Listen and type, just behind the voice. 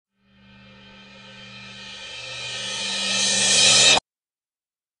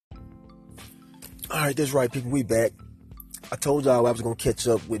Alright, that's right, people. We back. I told y'all I was gonna catch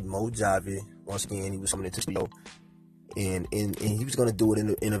up with Mojave. Once again, he was coming into the studio, and he was gonna do it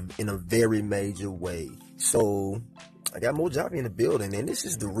in a very major way. So I got Mojave in the building, and this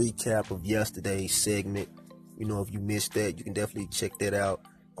is the recap of yesterday's segment. You know, if you missed that, you can definitely check that out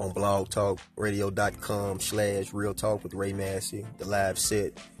on blogtalkradio.com/Real Talk with Ray Massey, the live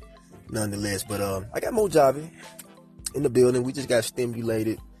set, nonetheless. But I got Mojave in the building. We just got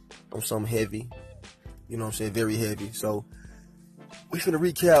stimulated on some heavy. You know what I'm saying? Very heavy. So we finna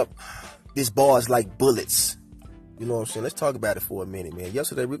recap this bars like bullets. You know what I'm saying? Let's talk about it for a minute, man.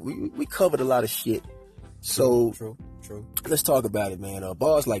 Yesterday we covered a lot of shit. So True. Let's talk about it, man.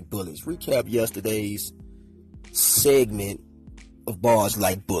 Bars like bullets. Recap yesterday's segment of bars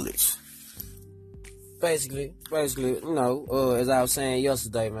like bullets. Basically, you know, as I was saying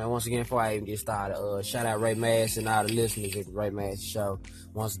yesterday, man, once again, before I even get started, shout out Ray Mass and all the listeners at the Ray Mass Show.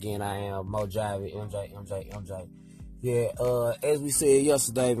 Once again, I am Mojave, MJ. Yeah, as we said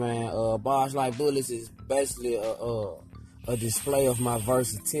yesterday, man, bars like bullets is basically a display of my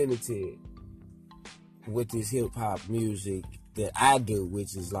versatility with this hip-hop music that I do,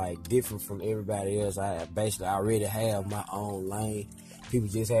 which is like different from everybody else. I basically already have my own lane. People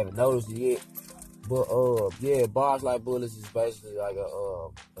just haven't noticed it yet. But yeah, bars like bullets is basically like a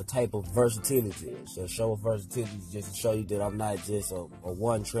type of versatility. It's a show of versatility just to show you that I'm not just a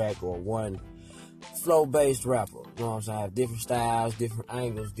one track or one flow based rapper. You know what I'm saying? I have different styles, different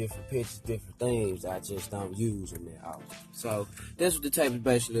angles, different pitches, different things I just don't use in there. So that's what the tape is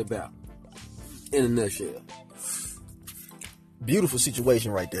basically about, in a nutshell. Beautiful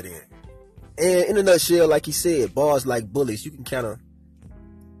situation right there then. And in a nutshell, like he said, bars like bullets, you can kind of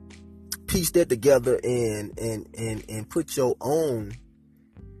piece that together and put your own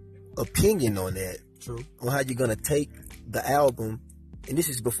opinion on that. True. On how you're gonna take the album, and this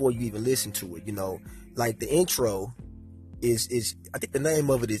is before you even listen to it. You know, like the intro is I think the name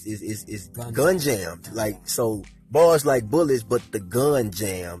of it is Gun Jammed. Like, so bars like bullets, but the gun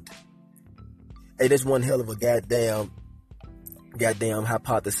jammed. Hey, that's one hell of a goddamn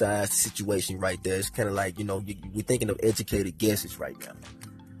hypothesized situation right there. It's kind of like, you know, we're thinking of educated guesses right now.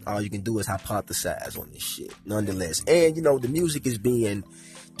 All you can do is hypothesize on this shit, nonetheless. And, you know, the music is being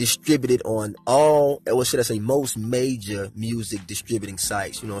distributed on all, or should I say, most major music distributing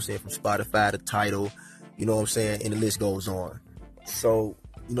sites. You know what I'm saying? From Spotify to Tidal, you know what I'm saying? And the list goes on. So,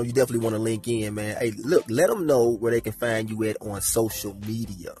 you know, you definitely want to link in, man. Hey, look, let them know where they can find you at on social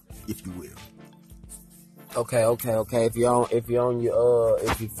media, if you will. Okay. If you're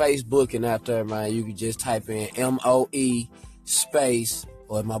Facebooking out there, man, you can just type in MOE space,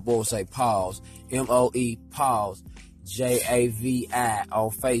 or my boy will say pause, MOE pause, JAVI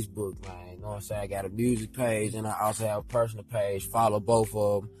on Facebook, man. You know what I'm saying? I got a music page and I also have a personal page. Follow both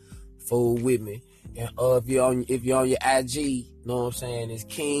of them. Fool with me. And if you're on your IG, you know what I'm saying? It's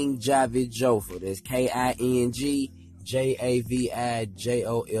King Javid Jofa. That's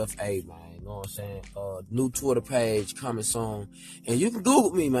KINGJAVIJOFA, man. You know what I'm saying? New Twitter page coming soon. And you can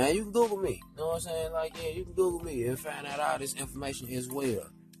Google me, man. You can Google me. You know what I'm saying? Like, yeah, you can Google me and find out all this information as well. You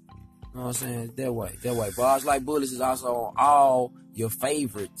know what I'm saying? That way. Bars Like Bullets is also on all your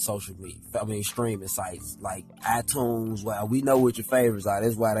favorite social media, streaming sites like iTunes. Well, we know what your favorites are.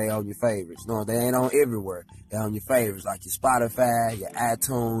 That's why they on your favorites. No, they ain't on everywhere. They're on your favorites, like your Spotify, your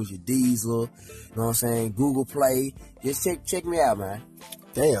iTunes, your Diesel. You know what I'm saying? Google Play. Just check me out, man.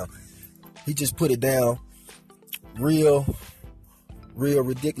 Damn. He just put it down real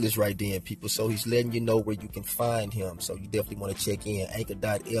ridiculous right then, people. So he's letting you know where you can find him. So you definitely want to check in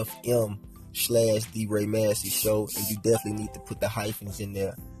anchor.fm/The Ray Massey Show. And you definitely need to put the hyphens in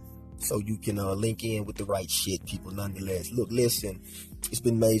there so you can link in with the right shit, people, nonetheless. Look, listen, it's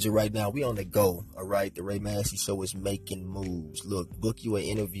been major right now. We on the go, all right? The Ray Massey Show is making moves. Look, book you an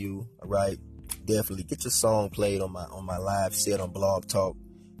interview, all right? Definitely get your song played on my live set on Blog Talk.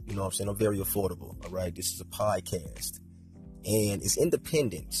 You know what I'm saying? I'm very affordable, all right? This is a podcast. And it's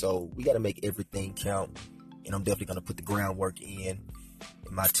independent, so we got to make everything count. And I'm definitely going to put the groundwork in.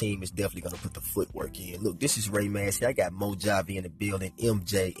 And my team is definitely going to put the footwork in. Look, this is Ray Massey. I got Mojave in the building.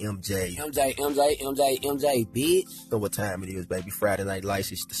 MJ, bitch. Know what time it is, baby. Friday Night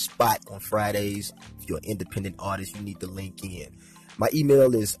Lights is the spot on Fridays. If you're an independent artist, you need to link in. My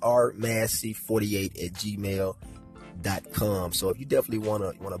email is rmassey48@gmail.com. So if you definitely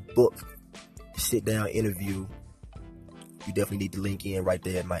want to book, sit down interview, you definitely need to link in right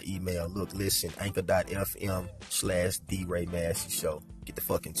there at my email. Look, listen, anchor.fm/The Ray Massey Show. Get the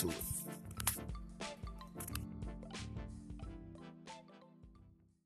fuck into it.